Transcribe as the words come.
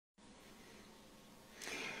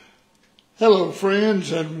Hello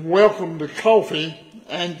friends, and welcome to Coffee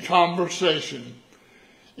and Conversation.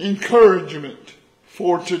 Encouragement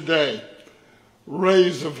for today.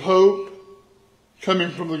 Rays of hope coming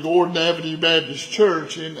from the Gordon Avenue Baptist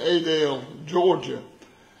Church in Adel, Georgia.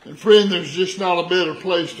 And friend, there's just not a better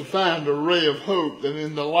place to find a ray of hope than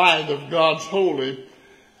in the light of God's holy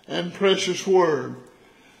and precious word.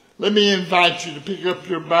 Let me invite you to pick up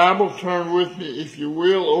your Bible, turn with me, if you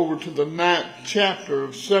will, over to the 9th chapter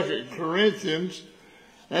of 2 Corinthians.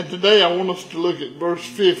 And today I want us to look at verse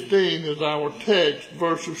 15 as our text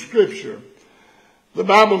verse of Scripture. The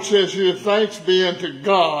Bible says here, "Thanks be unto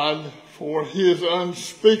God for his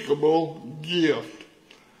unspeakable gift."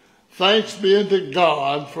 Thanks be unto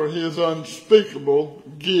God for his unspeakable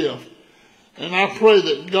gift. And I pray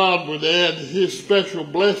that God would add his special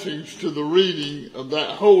blessings to the reading of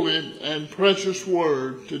that holy and precious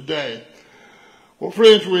word today. Well,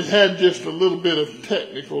 friends, we had just a little bit of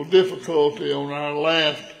technical difficulty on our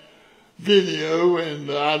last video,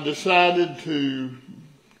 and I decided to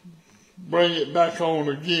bring it back on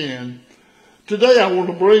again. Today I want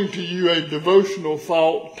to bring to you a devotional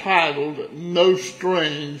thought titled, "No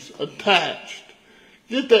Strings Attached."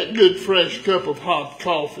 Get that good fresh cup of hot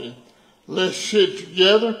coffee. Let's sit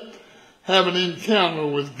together, have an encounter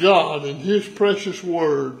with God and his precious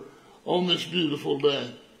word on this beautiful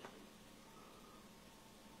day.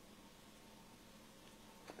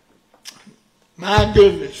 My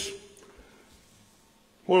goodness,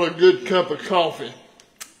 what a good cup of coffee.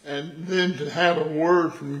 And then to have a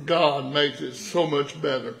word from God makes it so much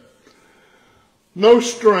better. No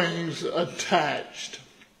strings attached.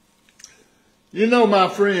 You know, my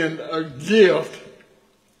friend, a gift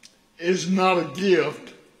is not a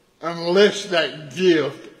gift unless that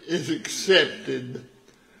gift is accepted.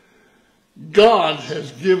 God has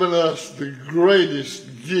given us the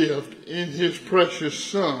greatest gift in his precious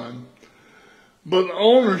Son, but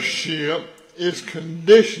ownership is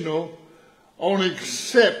conditional on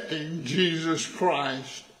accepting Jesus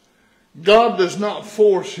Christ. God does not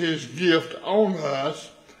force his gift on us,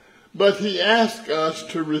 but he asks us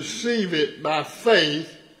to receive it by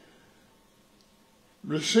faith.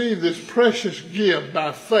 Receive this precious gift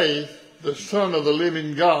by faith, the Son of the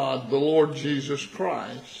living God, the Lord Jesus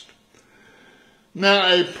Christ.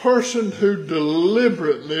 Now, a person who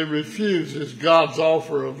deliberately refuses God's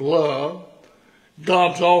offer of love,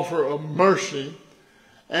 God's offer of mercy,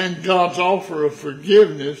 and God's offer of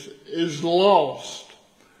forgiveness is lost.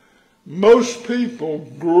 Most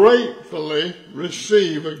people gratefully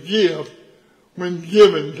receive a gift when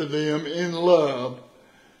given to them in love.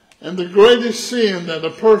 And the greatest sin that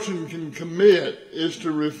a person can commit is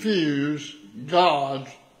to refuse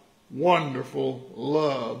God's wonderful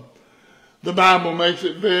love. The Bible makes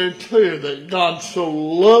it very clear that God so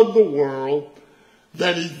loved the world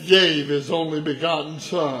that he gave his only begotten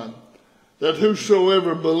Son, that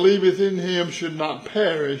whosoever believeth in him should not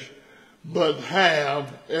perish, but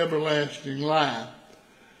have everlasting life.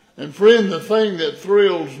 And friend, the thing that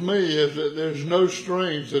thrills me is that there's no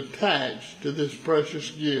strings attached to this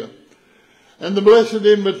precious gift. And the blessed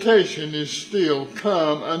invitation is still,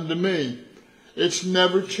 "Come unto me." It's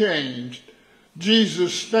never changed.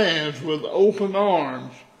 Jesus stands with open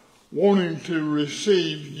arms, wanting to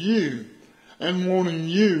receive you and wanting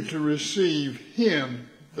you to receive him,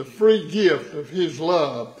 the free gift of his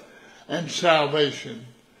love and salvation.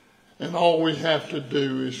 And all we have to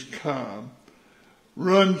do is come.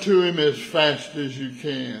 Run to him as fast as you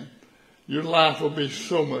can. Your life will be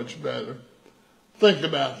so much better. Think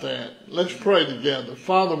about that. Let's pray together.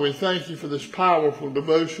 Father, we thank you for this powerful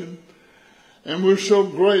devotion. And we're so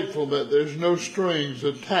grateful that there's no strings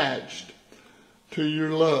attached to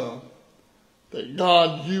your love. That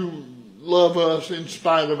God, you love us in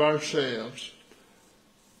spite of ourselves.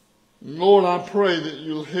 Lord, I pray that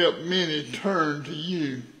you'll help many turn to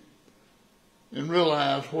you and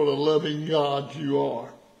realize what a loving God you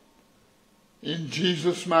are. In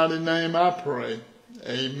Jesus' mighty name I pray.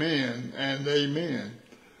 Amen and amen.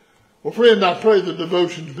 Well, friend, I pray the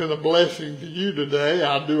devotion's been a blessing to you today.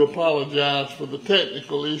 I do apologize for the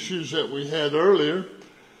technical issues that we had earlier,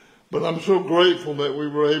 but I'm so grateful that we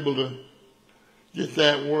were able to get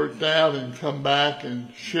that worked out and come back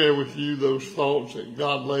and share with you those thoughts that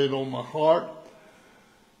God laid on my heart.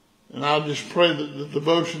 And I just pray that the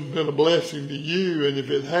devotion's been a blessing to you, and if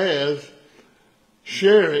it has,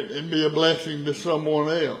 share it and be a blessing to someone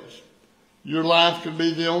else. Your life could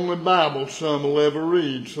be the only Bible some will ever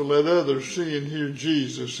read, so let others see and hear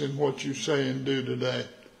Jesus in what you say and do today.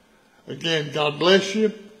 Again, God bless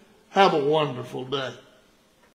you. Have a wonderful day.